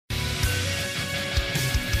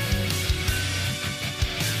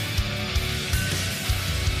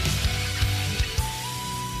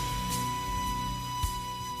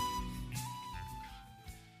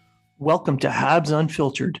Welcome to Habs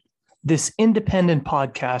Unfiltered. This independent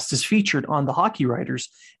podcast is featured on the Hockey Writers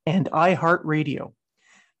and iHeartRadio,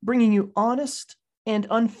 bringing you honest and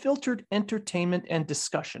unfiltered entertainment and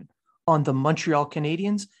discussion on the Montreal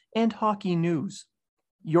Canadiens and hockey news.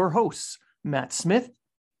 Your hosts, Matt Smith,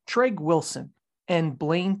 Treg Wilson, and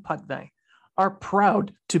Blaine Putney, are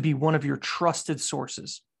proud to be one of your trusted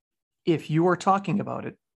sources. If you are talking about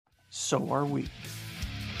it, so are we.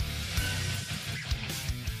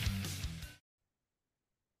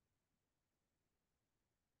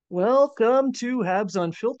 Welcome to Habs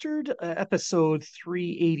Unfiltered, episode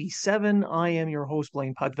 387. I am your host,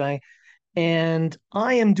 Blaine Putney, and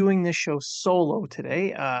I am doing this show solo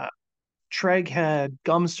today. Treg had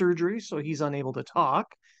gum surgery, so he's unable to talk,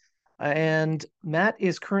 and Matt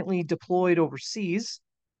is currently deployed overseas.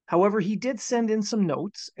 However, he did send in some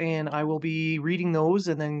notes, and I will be reading those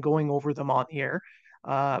and then going over them on the air,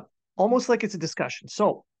 almost like it's a discussion.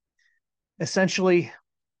 So, essentially,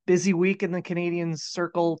 busy week in the Canadiens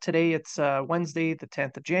circle. Today it's Wednesday, the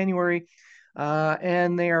 10th of January,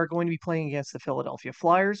 and they are going to be playing against the Philadelphia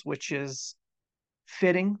Flyers, which is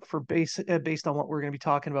fitting for based on what we're going to be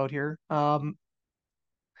talking about here.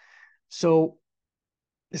 So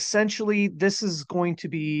essentially, this is going to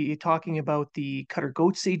be talking about the Cutter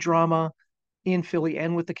Gauthier drama in Philly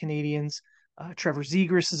and with the Canadiens. Trevor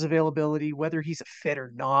Zegras' availability, whether he's a fit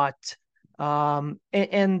or not,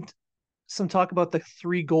 and some talk about the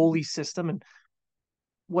three goalie system and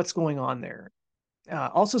what's going on there.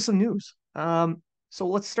 Also, some news. So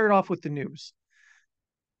let's start off with the news.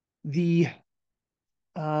 The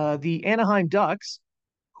Anaheim Ducks,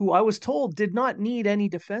 who I was told did not need any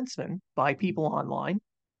defensemen by people online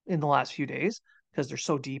in the last few days because they're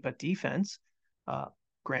so deep at defense.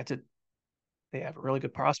 Granted, they have a really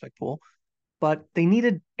good prospect pool, but they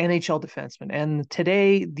needed NHL defensemen. And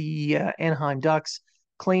today, the Anaheim Ducks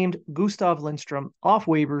claimed Gustav Lindstrom off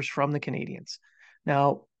waivers from the Canadiens.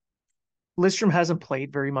 Now, Lindstrom hasn't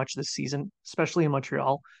played very much this season, especially in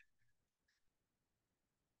Montreal,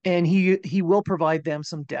 and he will provide them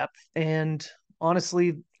some depth. And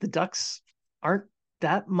honestly, the Ducks aren't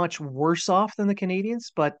that much worse off than the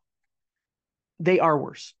Canadiens, but they are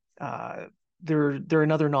worse. They're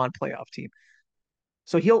another non-playoff team,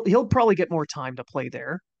 so he'll probably get more time to play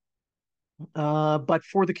there. But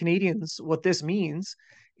for the Canadiens, what this means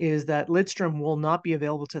is that Lidstrom will not be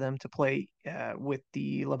available to them to play with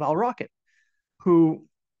the Laval Rocket, who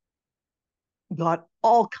got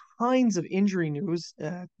all kinds of injury news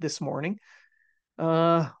this morning.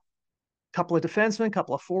 Couple of defensemen,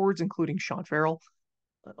 couple of forwards, including Sean Farrell,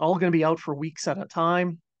 all going to be out for weeks at a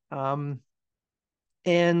time. And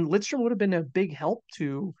Lidstrom would have been a big help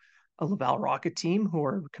to a Laval Rocket team who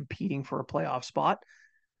are competing for a playoff spot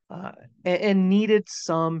and needed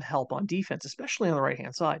some help on defense, especially on the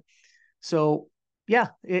right-hand side. So, yeah,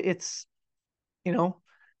 it's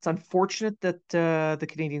unfortunate that the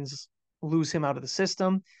Canadiens lose him out of the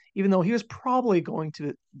system, even though he was probably going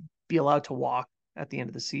to be allowed to walk at the end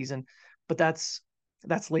of the season. But that's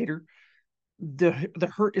later.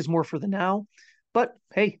 The hurt is more for the now. But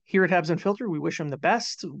hey, here at Habs Unfiltered, we wish him the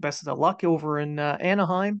best of luck over in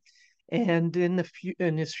Anaheim and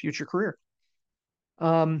in his future career.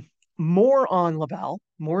 More on Laval,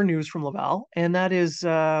 more news from Laval, and that is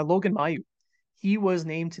Logan Mailloux. He was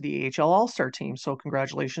named to the AHL All-Star team, so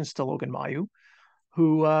congratulations to Logan Mailloux,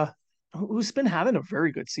 who's been having a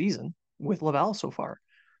very good season with Laval so far.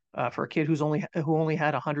 For a kid who only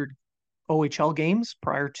had 100 OHL games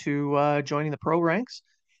prior to joining the pro ranks,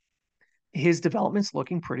 his development's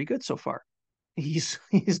looking pretty good so far. He's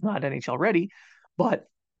not NHL ready, but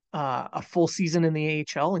a full season in the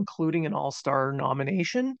AHL, including an All-Star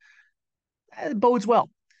nomination, bodes well.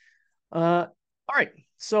 All right,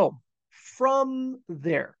 so from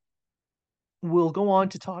there, we'll go on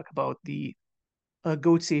to talk about the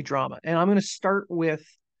Gauthier drama. And I'm going to start with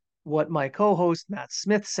what my co-host Matt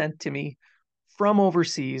Smith sent to me from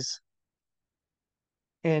overseas.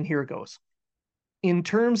 And here it goes. In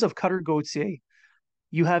terms of Cutter Gauthier,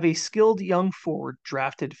 you have a skilled young forward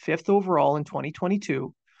drafted 5th overall in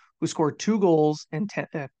 2022 who scored 2 goals and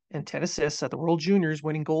 10 assists at the World Juniors,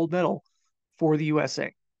 winning gold medal for the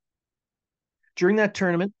USA. During that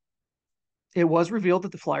tournament, it was revealed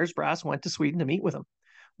that the Flyers brass went to Sweden to meet with him,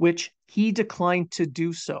 which he declined to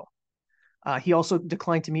do so. He also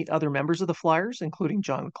declined to meet other members of the Flyers, including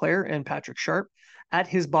John LeClair and Patrick Sharp, at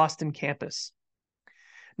his Boston campus.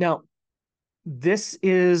 Now, this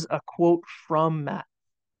is a quote from Matt,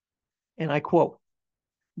 and I quote,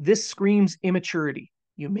 "This screams immaturity.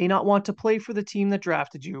 You may not want to play for the team that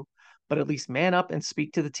drafted you, but at least man up and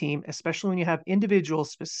speak to the team, especially when you have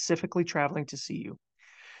individuals specifically traveling to see you.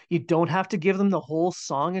 You don't have to give them the whole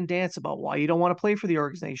song and dance about why you don't want to play for the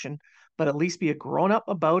organization, but at least be a grown up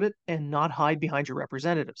about it and not hide behind your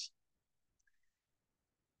representatives.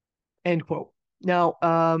 End quote. Now,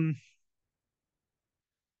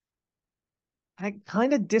 I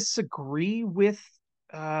kind of disagree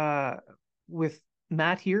uh, with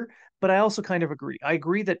Matt here, but I also kind of agree. I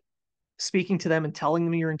agree that speaking to them and telling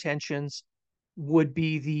them your intentions would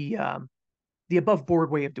be the above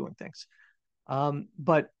board way of doing things.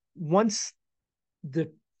 But once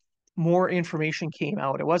the more information came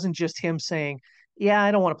out, it wasn't just him saying, "Yeah,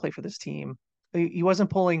 I don't want to play for this team." He wasn't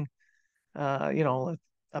pulling, a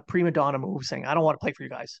prima donna move saying, "I don't want to play for you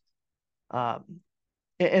guys," um,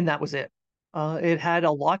 and that was it. It had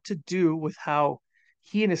a lot to do with how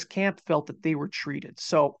he and his camp felt that they were treated.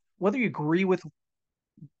 So whether you agree with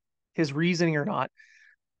his reasoning or not,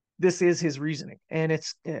 this is his reasoning, and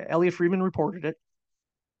it's Elliot Friedman reported it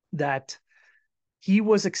that he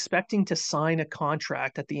was expecting to sign a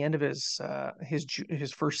contract at the end of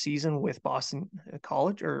his first season with Boston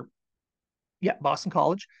College, or yeah, Boston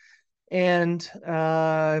College, and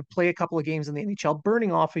play a couple of games in the NHL,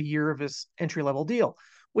 burning off a year of his entry level deal,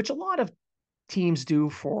 which a lot of teams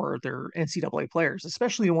do for their NCAA players,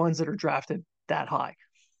 especially the ones that are drafted that high.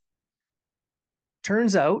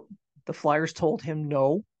 Turns out the Flyers told him,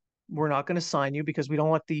 no, we're not going to sign you because we don't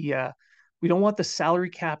want the salary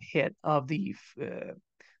cap hit of the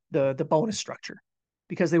bonus structure,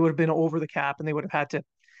 because they would have been over the cap and they would have had to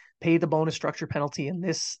pay the bonus structure penalty in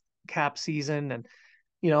this cap season. And,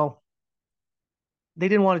 you know, they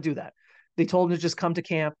didn't want to do that. They told him to just come to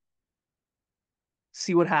camp,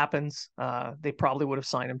 see what happens. They probably would have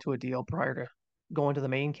signed him to a deal prior to going to the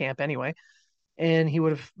main camp anyway. And he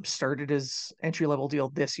would have started his entry level deal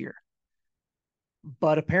this year.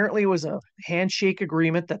 But apparently it was a handshake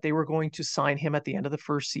agreement that they were going to sign him at the end of the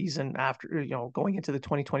first season after, going into the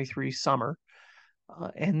 2023 summer.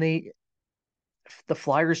 And the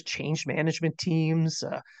Flyers changed management teams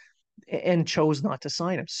and chose not to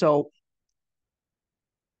sign him. So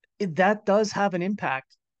that does have an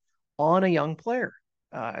impact on a young player.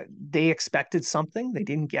 They expected something, they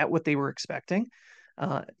didn't get what they were expecting.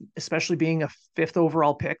 Especially being a fifth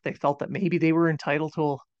overall pick, they felt that maybe they were entitled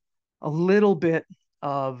to a little bit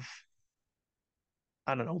of,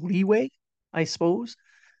 I don't know, leeway, I suppose,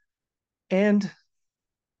 and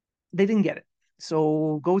they didn't get it.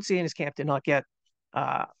 So Gauthier and his camp did not get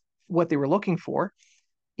uh, what they were looking for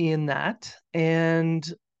in that, and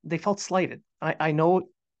they felt slighted. I know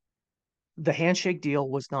the handshake deal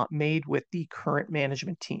was not made with the current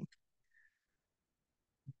management team,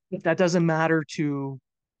 but that doesn't matter to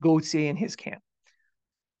Gauthier and his camp.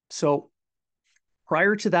 So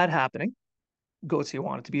prior to that happening, Gauthier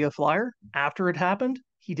wanted to be a Flyer. After it happened,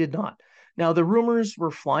 he did not. Now the rumors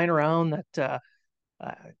were flying around that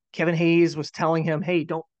Kevin Hayes was telling him, "Hey,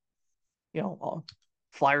 don't,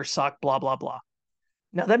 Flyers suck, blah blah blah."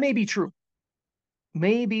 Now that may be true,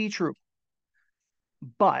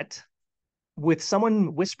 but with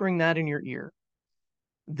someone whispering that in your ear,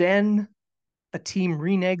 then a team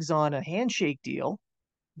reneges on a handshake deal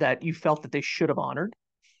that you felt that they should have honored.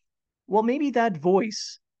 Well, maybe that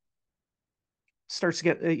voice starts to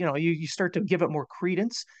get, you start to give it more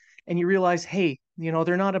credence, and you realize, hey,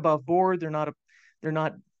 they're not above board. They're not,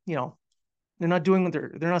 you know, they're not doing what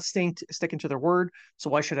they're not sticking to their word. So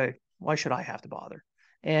why should I have to bother?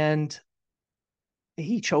 And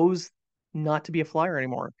he chose not to be a Flyer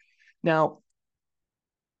anymore. Now,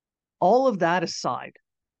 all of that aside,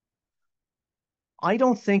 I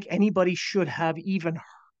don't think anybody should have even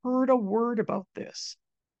heard a word about this.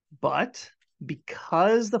 But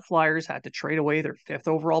because the Flyers had to trade away their fifth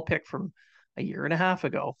overall pick from a year and a half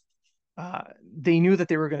ago, they knew that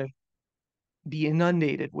they were going to be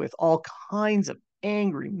inundated with all kinds of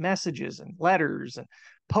angry messages and letters and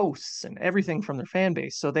posts and everything from their fan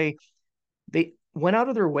base. So they went out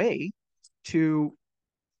of their way to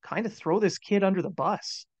kind of throw this kid under the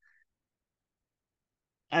bus.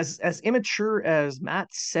 As immature as Matt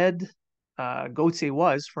said Gauthier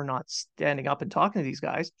was for not standing up and talking to these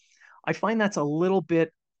guys, I find that's a little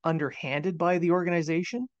bit underhanded by the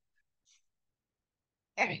organization.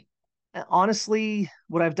 Eh, honestly,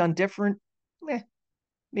 would I've done different?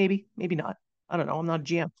 Maybe not. I don't know. I'm not a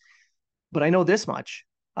GM, but I know this much.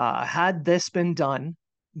 Had this been done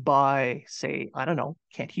by, say, I don't know,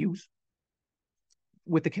 Kent Hughes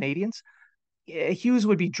with the Canadiens, Hughes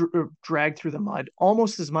would be dragged through the mud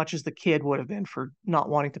almost as much as the kid would have been for not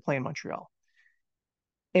wanting to play in Montreal.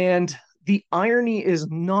 And the irony is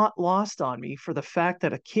not lost on me for the fact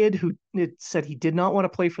that a kid who said he did not want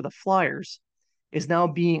to play for the Flyers is now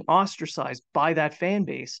being ostracized by that fan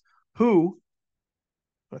base, who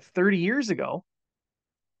 30 years ago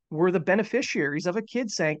were the beneficiaries of a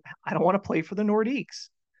kid saying, I don't want to play for the Nordiques.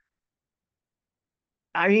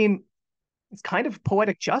 I mean, it's kind of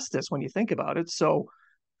poetic justice when you think about it. So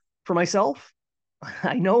for myself,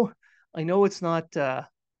 I know I know it's not 100%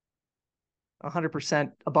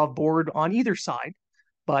 above board on either side,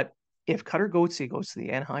 but if Cutter Goatsy goes to the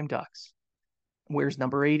Anaheim Ducks, wears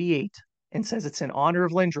number 88, and says it's in honor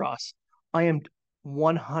of Lindros, I am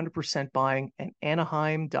 100% buying an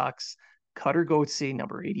Anaheim Ducks Cutter Goatsy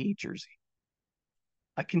number 88 jersey.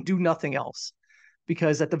 I can do nothing else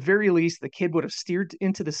because at the very least, the kid would have steered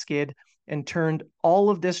into the skid and turned all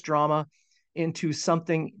of this drama into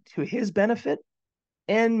something to his benefit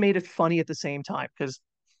and made it funny at the same time. Because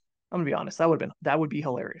I'm gonna be honest, that would be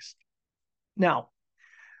hilarious. Now,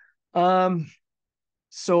 um,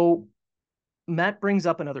 so Matt brings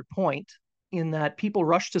up another point in that people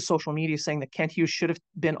rush to social media saying that Kent Hughes should have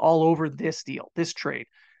been all over this deal, this trade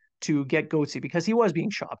to get Goatsy because he was being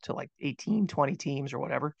shopped to like 18, 20 teams or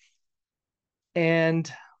whatever.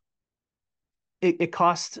 And it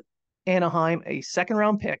cost Anaheim a second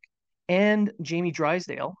round pick and Jamie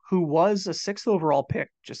Drysdale, who was a sixth overall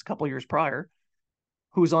pick just a couple years prior,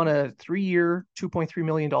 who's on a 3-year, $2.3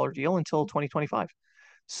 million deal until 2025.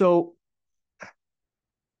 So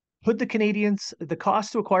the Canadiens, the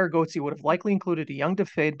cost to acquire Goatsy would have likely included a young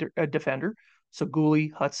defender, so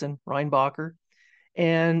Goalie, Hudson, Reinbacher,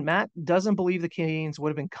 and Matt doesn't believe the Canadiens would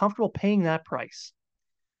have been comfortable paying that price.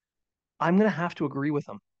 I'm going to have to agree with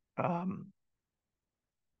him. Um,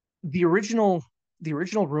 the original the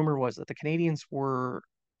original rumor was that the Canadiens were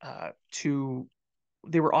to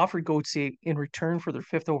they were offered Goatsy in return for their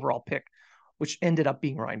fifth overall pick, which ended up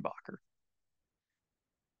being Reinbacher.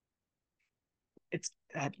 It's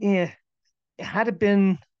had it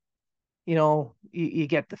been, you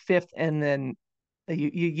get the fifth and then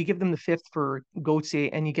you give them the fifth for Gauthier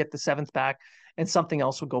and you get the seventh back, and something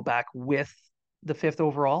else would go back with the fifth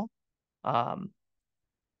overall. Um,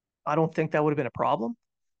 I don't think that would have been a problem.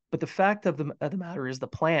 But the fact of the matter is the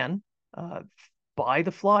plan uh, by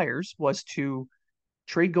the Flyers was to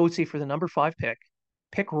trade Gauthier for the number 5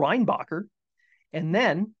 pick Reinbacher, and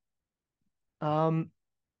then um,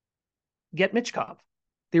 get Michkov.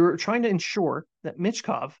 They were trying to ensure that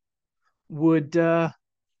Michkov would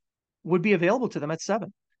would be available to them at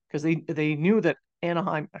 7 because they knew that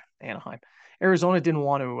Anaheim, Arizona didn't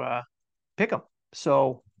want to pick him,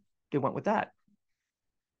 so they went with that.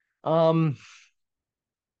 Um,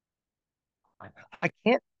 I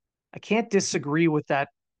can't I can't disagree with that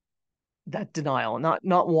denial,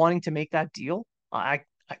 not wanting to make that deal. I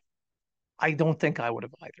I don't think I would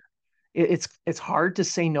have either. It's hard to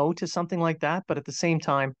say no to something like that, but at the same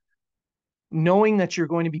time, knowing that you're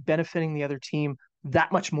going to be benefiting the other team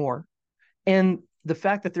that much more, and the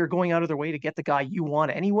fact that they're going out of their way to get the guy you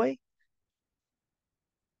want anyway,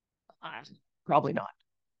 uh, probably not.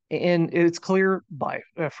 And it's clear by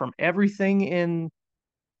from everything in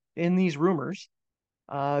these rumors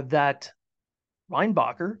that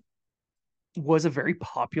Reinbacher was a very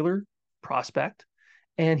popular prospect,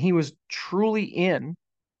 and he was truly in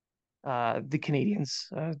the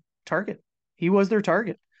Canadiens' target. He was their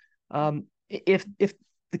target. If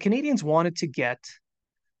the Canadiens wanted to get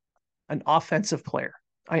an offensive player,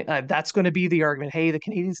 that's going to be the argument. Hey, the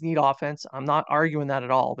Canadiens need offense. I'm not arguing that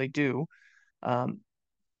at all. They do. Um,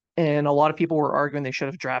 and a lot of people were arguing they should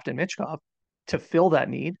have drafted Michkov to fill that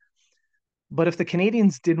need. But if the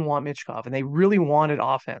Canadiens didn't want Michkov and they really wanted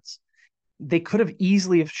offense, they could have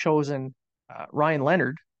easily have chosen Ryan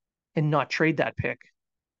Leonard and not trade that pick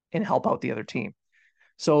and help out the other team.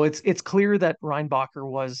 So it's clear that Reinbacher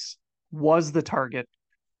was the target,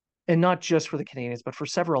 and not just for the Canadiens, but for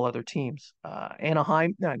several other teams.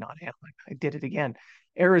 Anaheim, no, not Anaheim. I did it again.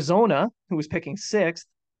 Arizona, who was picking sixth,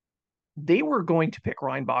 they were going to pick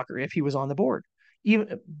Reinbacher if he was on the board.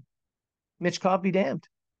 Even Mitchkov be damned.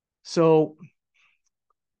 So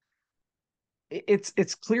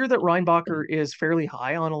it's clear that Reinbacher is fairly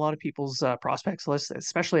high on a lot of people's prospects list,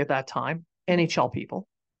 especially at that time. NHL people,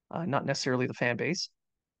 not necessarily the fan base.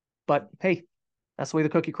 But hey, that's the way the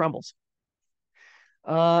cookie crumbles.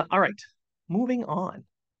 All right, moving on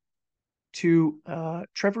to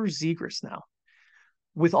Trevor Zegras now.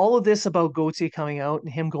 With all of this about Gauthier coming out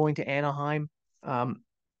and him going to Anaheim,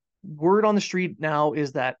 word on the street now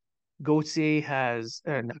is that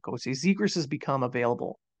not Gauthier, Zegras has become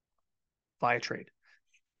available via trade.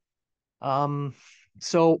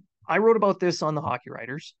 So I wrote about this on the Hockey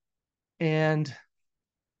Writers, and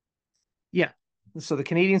yeah, so the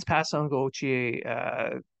Canadiens passed on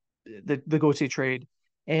Gauthier, the Gauthier trade,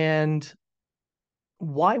 and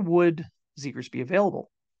why would Zegras be available?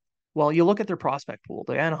 Well, you look at their prospect pool,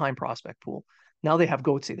 the Anaheim prospect pool. Now they have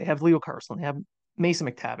Goalie, they have Leo Carlson, they have Mason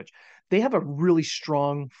McTavish. They have a really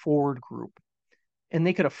strong forward group, and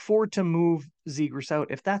they could afford to move Zegras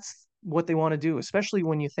out if that's what they want to do, especially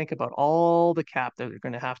when you think about all the cap that they're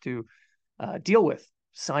going to have to deal with,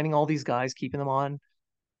 signing all these guys, keeping them on.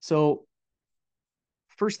 So,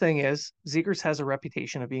 first thing is, Zegras has a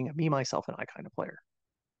reputation of being a me, myself, and I kind of player.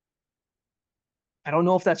 I don't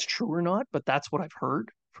know if that's true or not, but that's what I've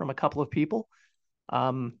heard from a couple of people.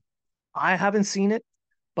 Um, I haven't seen it,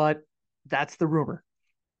 but that's the rumor.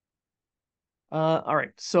 All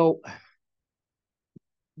right. So,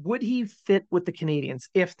 would he fit with the Canadiens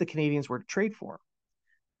if the Canadiens were to trade for him?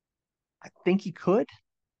 I think he could,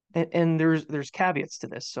 and there's caveats to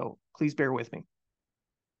this, so please bear with me.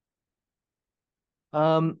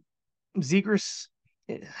 Um, Zegras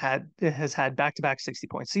has had back-to-back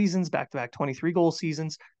 60-point seasons, back-to-back 23-goal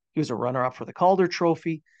seasons. He was a runner-up for the Calder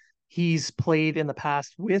Trophy. He's played in the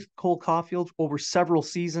past with Cole Caulfield over several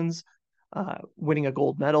seasons, winning a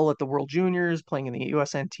gold medal at the World Juniors, playing in the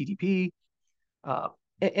USN TDP. Uh,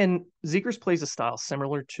 and Zegras plays a style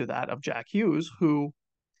similar to that of Jack Hughes, who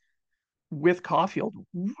with Caulfield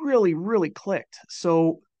really, really clicked.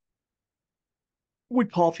 So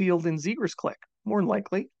would Caulfield and Zegras click? More than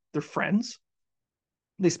likely. They're friends.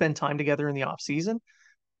 They spend time together in the off season.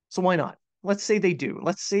 So why not? Let's say they do.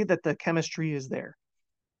 Let's say that the chemistry is there.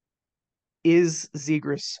 Is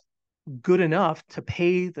Zegras good enough to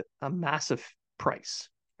pay a massive price?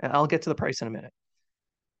 And I'll get to the price in a minute.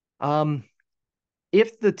 Um,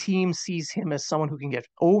 if the team sees him as someone who can get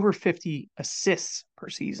over 50 assists per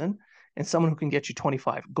season and someone who can get you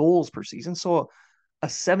 25 goals per season, so a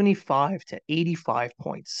 75 to 85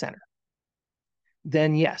 point center,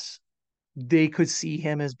 then yes, they could see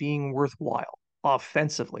him as being worthwhile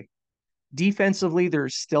offensively. Defensively,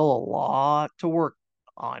 there's still a lot to work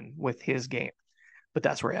on with his game, but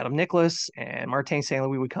that's where Adam Nicholas and Martin St.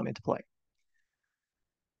 Louis would come into play.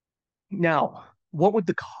 Now, what would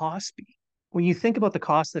the cost be? When you think about the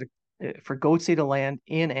cost that for Goatsy to land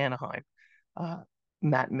in Anaheim, uh,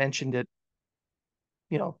 Matt mentioned it,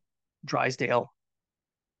 you know, Drysdale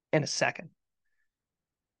in a second.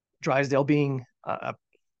 Drysdale being a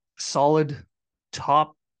solid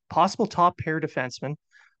top, possible top pair defenseman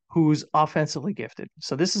who's offensively gifted.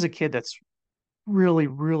 So this is a kid that's really,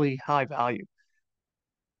 really high value.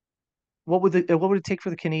 What would it take for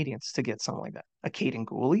the Canadiens to get something like that? A Caden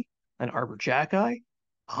Goalie, an Arbor Jackeye,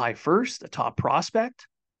 a high first, a top prospect,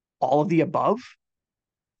 all of the above.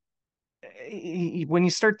 When you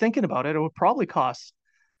start thinking about it, it would probably cost.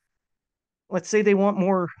 Let's say they want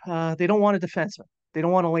more. They don't want a defenseman. They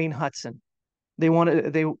don't want a Lane Hudson. They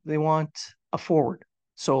want a forward.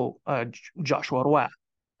 So Joshua Roy,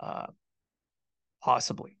 uh,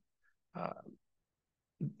 possibly. Uh,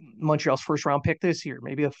 Montreal's first round pick this year,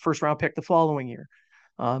 maybe a first round pick the following year.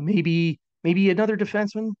 Maybe another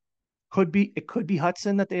defenseman. Could be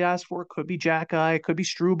Hudson that they asked for. It could be Jackeye. It could be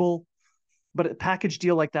Struble. But a package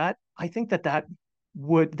deal like that, I think that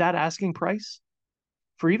asking price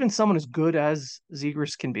for even someone as good as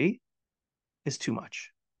Zegras can be is too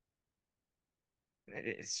much.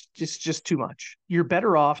 It's just too much. You're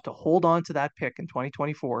better off to hold on to that pick in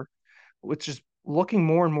 2024, which is looking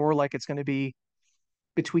more and more like it's going to be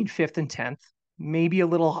between fifth and 10th, maybe a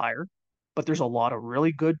little higher, but there's a lot of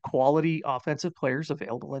really good quality offensive players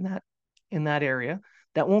available in that area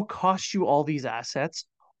that won't cost you all these assets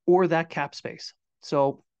or that cap space.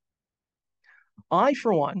 So I,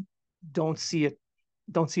 for one, don't see it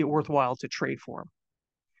don't see it worthwhile to trade for him.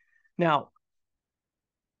 Now,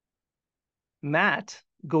 Matt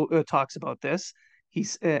talks about this.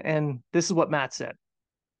 And this is what Matt said.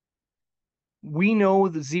 We know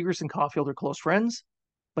that Zegras and Caulfield are close friends,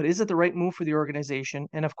 but is it the right move for the organization?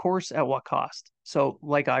 And of course, at what cost? So,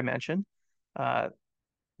 like I mentioned, uh,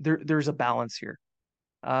 there's a balance here.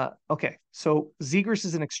 Okay, so Zegras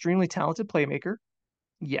is an extremely talented playmaker.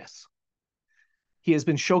 Yes. He has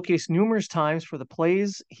been showcased numerous times for the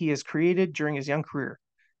plays he has created during his young career.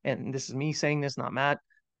 And this is me saying this, not Matt.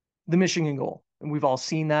 The Michigan goal. And we've all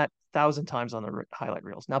seen that 1,000 times on the highlight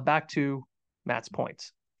reels. Now back to Matt's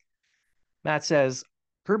points. Matt says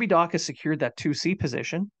Kirby Dach has secured that 2C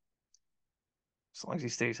position as long as he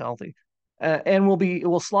stays healthy, and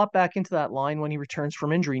will slot back into that line when he returns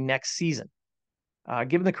from injury next season.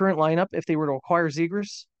 Given the current lineup, if they were to acquire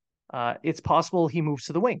Zegras, it's possible he moves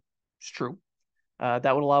to the wing. It's true.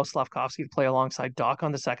 That would allow Slafkovsky to play alongside Dach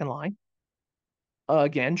on the second line.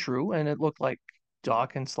 Again, true. And it looked like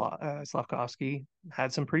Dach and Slafkovsky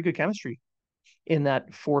had some pretty good chemistry in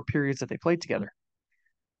that 4 periods that they played together.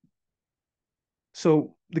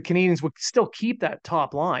 So the Canadiens would still keep that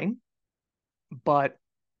top line, but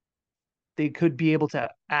they could be able to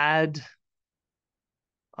add,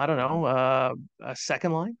 I don't know, a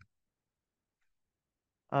second line.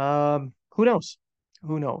 Who knows?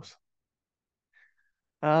 Who knows?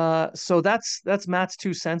 So that's Matt's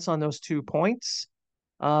 2 cents on those 2 points.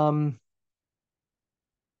 Um,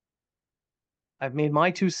 I've made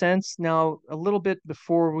my 2 cents. Now, a little bit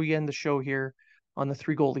before we end the show here on the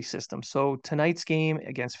three goalie system. So tonight's game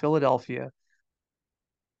against Philadelphia,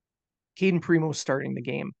 Caden Primo's starting the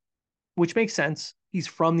game, which makes sense. He's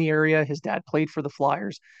from the area. His dad played for the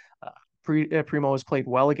Flyers. Uh, Primo has played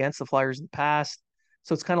well against the Flyers in the past,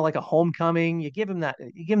 so it's kind of like a homecoming. You give him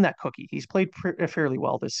that cookie. He's played fairly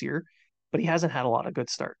well this year, but he hasn't had a lot of good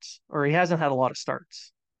starts, or he hasn't had a lot of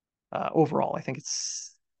starts overall. I think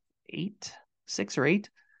it's 6 or 8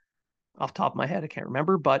 off the top of my head. I can't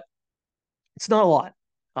remember, but it's not a lot.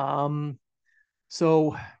 Um,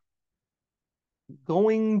 so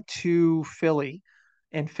going to Philly,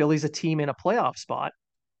 and Philly's a team in a playoff spot,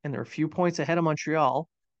 and they're a few points ahead of Montreal.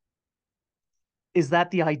 Is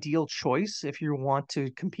that the ideal choice if you want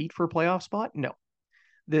to compete for a playoff spot? No.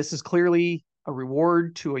 This is clearly a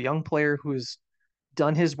reward to a young player who has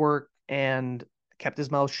done his work and kept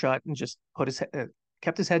his mouth shut and just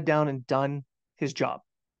kept his head down and done his job.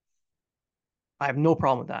 I have no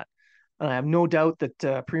problem with that, and I have no doubt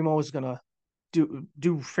that Primo is going to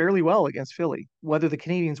do fairly well against Philly, whether the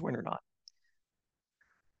Canadiens win or not.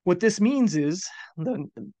 What this means is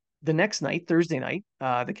the next night, Thursday night,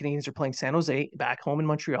 the Canadiens are playing San Jose back home in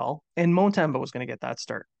Montreal, and Montembeault is going to get that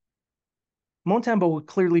start. Montembeault would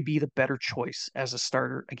clearly be the better choice as a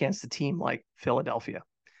starter against a team like Philadelphia.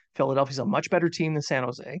 Philadelphia's a much better team than San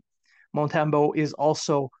Jose. Montembeault is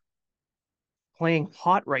also playing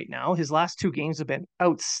hot right now. His last 2 games have been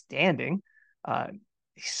outstanding.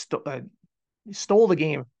 He stole the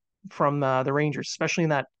game from the Rangers, especially in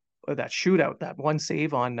that shootout. That one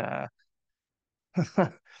save on that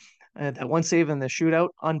one save in the shootout,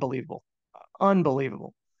 unbelievable,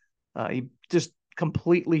 unbelievable. He just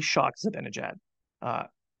completely shocked Zibanejad. Uh,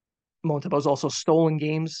 Montembeault's also stolen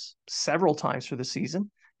games several times for the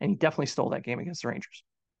season, and he definitely stole that game against the Rangers.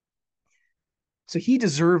 So he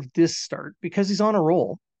deserved this start because he's on a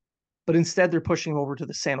roll. But instead, they're pushing him over to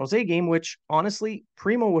the San Jose game, which honestly,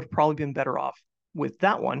 Primo would have probably been better off with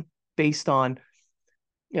that one based on,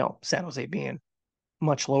 San Jose being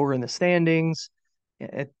much lower in the standings,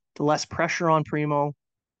 less pressure on Primo.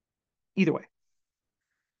 Either way,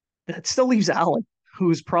 that still leaves Allen,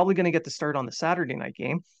 who's probably going to get the start on the Saturday night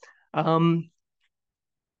game. Um,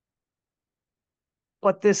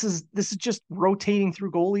 but this is just rotating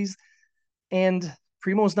through goalies, and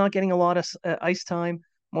Primo's not getting a lot of ice time.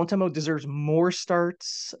 Montembeault deserves more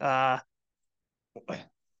starts. We're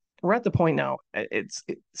at the point now.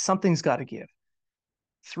 Something's got to give.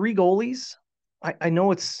 Three goalies. I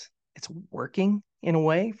know it's working in a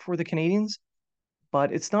way for the Canadiens,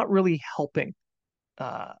 but it's not really helping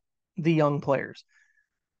uh, the young players.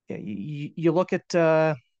 Yeah, you look at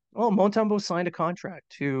Montembeault signed a contract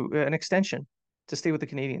to an extension to stay with the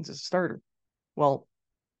Canadiens as a starter. Well,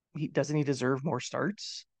 doesn't he deserve more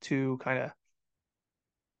starts to kind of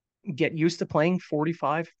get used to playing 40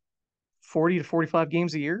 to 45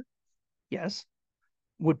 games a year? Yes.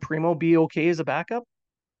 Would Primo be okay as a backup?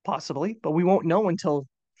 Possibly, but we won't know until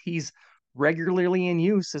he's regularly in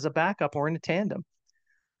use as a backup or in a tandem.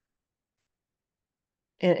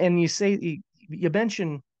 And you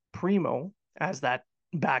mention Primo as that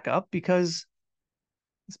backup because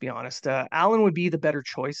let's be honest, Allen would be the better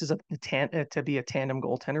choice as to be a tandem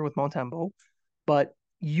goaltender with Montembeault, but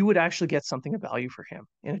you would actually get something of value for him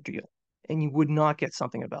in a deal, and you would not get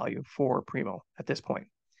something of value for Primo at this point.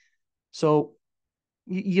 So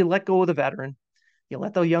you let go of the veteran, you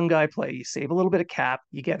let the young guy play, you save a little bit of cap,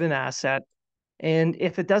 you get an asset, and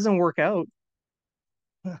if it doesn't work out,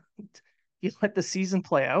 you let the season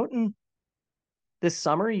play out, and this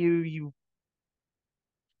summer you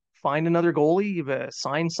find another goalie, you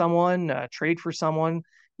sign someone, trade for someone,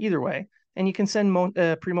 either way, and you can send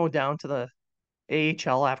Primo down to the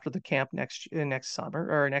AHL after the camp next summer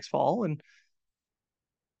or next fall, and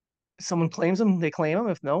someone claims him, they claim him.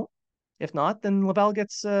 If not, then Laval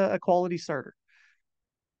gets a quality starter.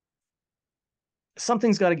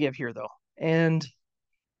 Something's got to give here, though, and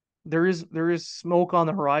there is smoke on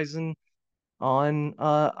the horizon on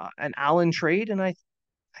an Allen trade, and I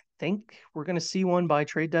think we're going to see one by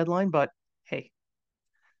trade deadline. But hey,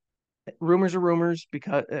 rumors are rumors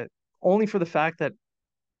because only for the fact that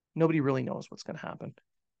nobody really knows what's going to happen.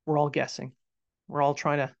 We're all guessing. We're all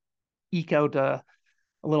trying to eke out a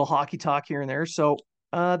little hockey talk here and there. So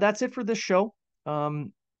that's it for this show.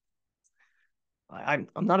 Um, I'm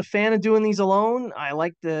not a fan of doing these alone. I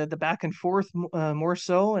like the back and forth more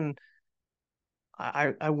so, and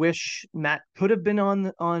I wish Matt could have been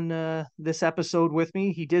on this episode with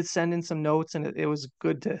me. He did send in some notes, and it was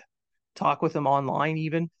good to talk with him online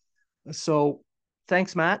even. So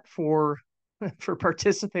thanks, Matt, for for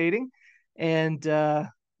participating, and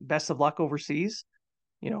best of luck overseas.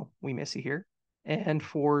 We miss you here. And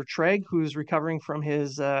for Treg, who's recovering from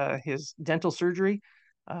his dental surgery,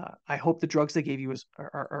 I hope the drugs they gave you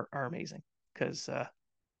are amazing, because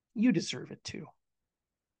you deserve it too.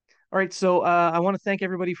 All right, so I want to thank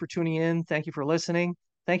everybody for tuning in. Thank you for listening.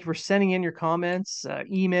 Thank you for sending in your comments,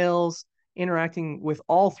 emails, interacting with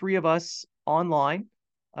all three of us online,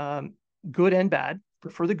 um, good and bad.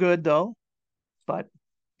 Prefer the good though, but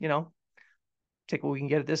you know, take what we can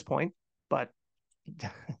get at this point. But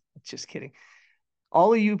just kidding.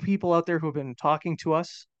 All of you people out there who have been talking to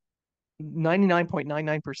us,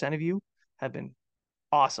 99.99% of you have been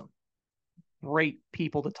awesome. Great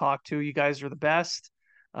people to talk to. You guys are the best.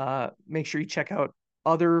 Make sure you check out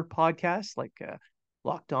other podcasts like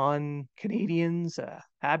Locked On Canadiens,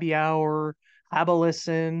 Happy Hour, Have a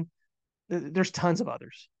Listen. There's tons of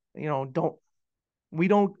others. We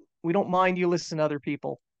don't mind you listen to other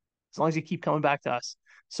people as long as you keep coming back to us.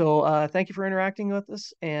 So thank you for interacting with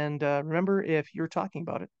us. And remember, if you're talking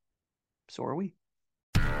about it, so are we.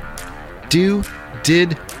 Do,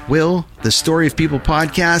 Did, Will, the Story of People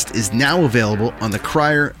podcast is now available on the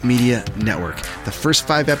Crier Media Network. The first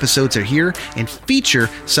 5 episodes are here and feature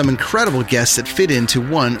some incredible guests that fit into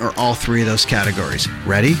one or all 3 of those categories.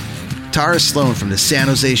 Ready? Tara Sloan from the San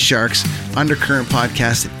Jose Sharks Undercurrent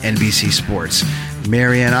podcast at NBC Sports.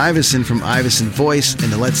 Marianne Iveson from Iveson Voice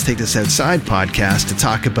and the Let's Take This Outside podcast to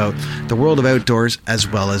talk about the world of outdoors as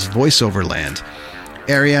well as voiceover land.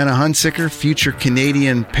 Ariana Hunsicker, future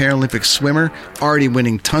Canadian Paralympic swimmer, already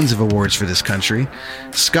winning tons of awards for this country.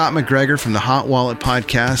 Scott McGregor from the Hot Wallet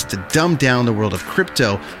podcast to dumb down the world of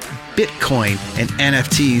crypto, Bitcoin, and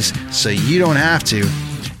NFTs so you don't have to.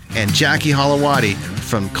 And Jackie Holowati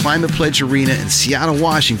from Climate Pledge Arena in Seattle,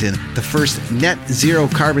 Washington, the first net zero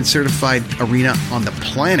carbon certified arena on the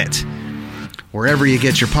planet. Wherever you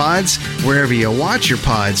get your pods, wherever you watch your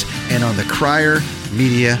pods, and on the Crier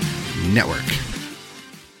Media Network.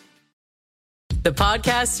 The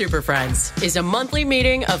Podcast Super Friends is a monthly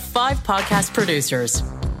meeting of 5 podcast producers.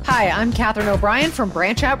 Hi, I'm Katherine O'Brien from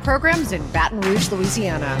Branch Out Programs in Baton Rouge,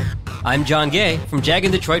 Louisiana. I'm John Gay from Jag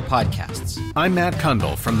and Detroit Podcasts. I'm Matt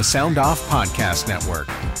Kundle from the Sound Off Podcast Network.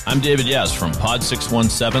 I'm David Yes from Pod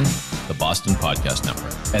 617, the Boston Podcast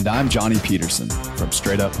Network. And I'm Johnny Peterson from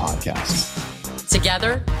Straight Up Podcasts.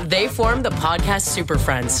 Together, they form the Podcast Super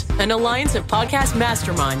Friends, an alliance of podcast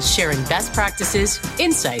masterminds sharing best practices,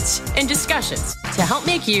 insights, and discussions to help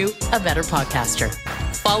make you a better podcaster.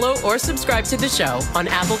 Follow or subscribe to the show on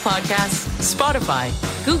Apple Podcasts, Spotify,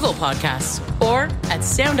 Google Podcasts, or at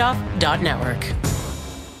soundoff.network.